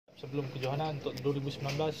sebelum kejohanan untuk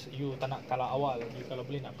 2019 you tak nak kalah awal, you kalau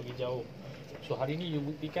boleh nak pergi jauh. So hari ni you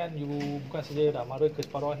buktikan you bukan saja dah mara ke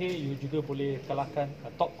separuh akhir, you juga boleh kalahkan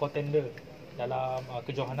top contender dalam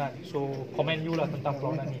kejohanan. So komen you lah tentang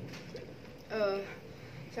perlawanan ni.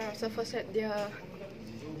 Saya rasa first set dia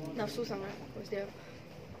nafsu sangat, terus dia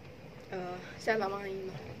saya lama main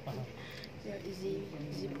lah. Ya, easy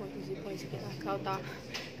point sikit lah.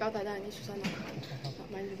 Kalau tak ada ni susah nak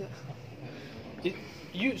main juga.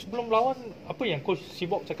 You sebelum lawan, apa yang coach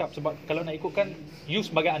sibuk cakap? Sebab kalau nak ikutkan, you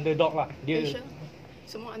sebagai underdog lah. Dia patient.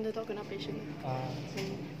 Semua underdog kena patient.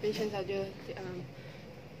 Patient saja.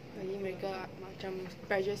 Lagi mereka macam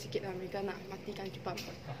pressure sikit lah. Mereka nak matikan cepat.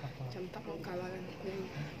 Macam tak mau kalah kan. Then,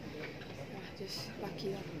 just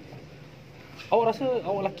lucky lah. Awak rasa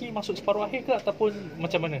awak lucky masuk separuh akhir ke ataupun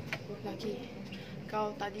macam mana? Lucky.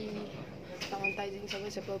 Kau tadi lawan Taizing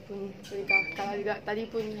siapa pun boleh kalah juga. Tadi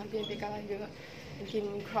pun hampir kalah juga.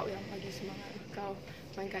 Mungkin crowd yang bagi semangat. Kau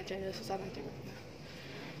main kat channel susah nak tengok.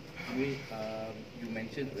 Anyway, you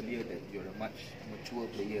mentioned earlier that you're a much mature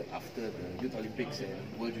player after the Youth Olympics and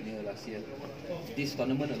World Junior last year. This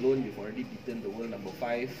tournament alone, you've already beaten the world number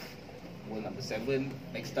 5, world number 7.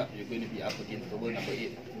 Next up, you're going to be up against the world number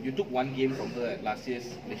 8. You took one game from her at last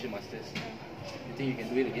year's Malaysian Masters. You think you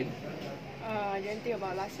can do it again? I didn't think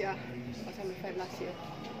about last year. Last time I fight last year.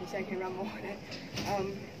 This year I can run more.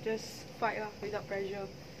 Just fight lah without pressure.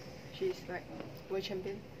 She's like world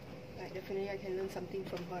champion. Like definitely I can learn something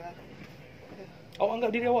from her lah. Awak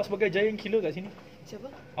anggap diri awak sebagai giant killer kat sini? Siapa?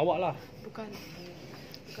 Awak lah. Bukan.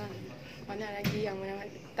 Banyak lagi yang menang.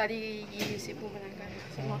 Tadi Yusuf pun menangkan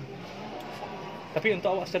semua. Tapi untuk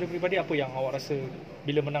awak secara peribadi, apa yang awak rasa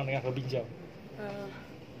bila menang dengan He Bingjiao?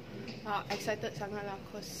 Excited sangat lah,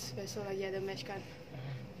 cause besok lagi ada match kan.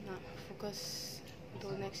 Nak fokus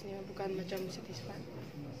untuk next ni, bukan macam satisfied.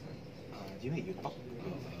 Jin Wei, you talk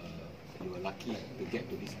you were lucky to get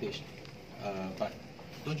to this stage, but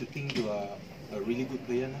don't you think you are a really good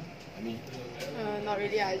player now? I mean, not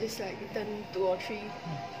really. I just like return 2 or 3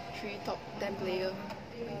 top 10 player.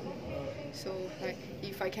 So like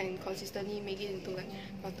if I can consistently make it into like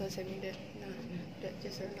quarter semi, that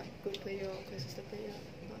just a like good player or consistent player,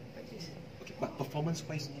 not like this. okay, but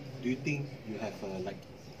performance-wise, do you think you have like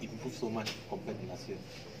improved so much compared to last year?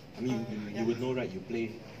 I mean, you would know, right? You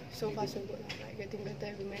play. So far so good, like getting better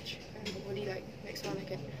every match, and hopefully like next one I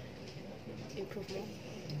can improve more.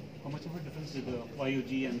 How much of a difference did the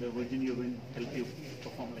YOG and the Virginia win help you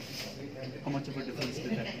perform like this? How much of a difference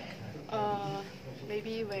did that?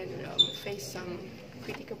 Maybe when face some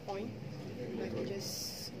critical point, like you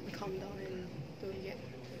just calm down and don't get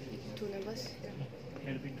too nervous.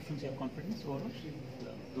 Had a big difference in your confidence overall?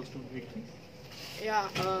 Those 2 victories?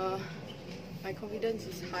 Yeah, my confidence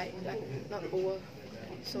is high, like not over,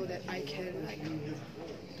 so that I can like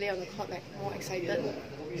play on the court like more excited.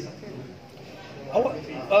 Awak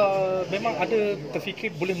memang ada terfikir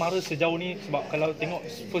boleh mara sejauh ni? Sebab kalau tengok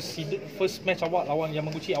first match awak lawan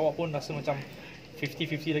Yamaguchi, awak pun rasa macam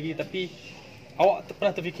 50-50 lagi. Tapi awak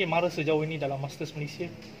pernah terfikir mara sejauh ini dalam Masters Malaysia?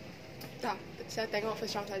 Tak, saya tengok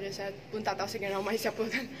first round saja. Saya pun tak tahu second round main siapa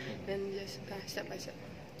kan. Then just step by step.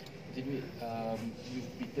 Jin Wei,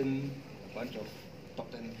 you've beaten a bunch of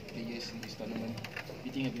top 10 players in this tournament.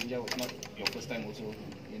 Beating He Bingjiao was not your first time also.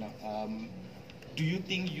 You know, do you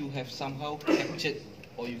think you have somehow captured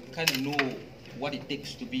or you kind of know what it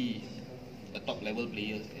takes to be a top level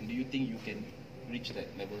player, and do you think you can reach that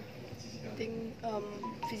level? I think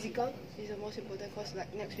physical is the most important, because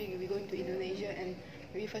like next week we're going to Indonesia, and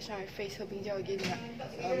maybe first time I face He Bingjiao again,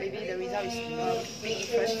 maybe the result is big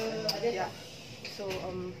different. Yeah. So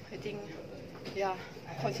I think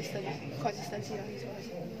consistency is what I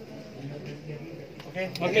say.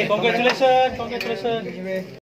 Okay, congratulations.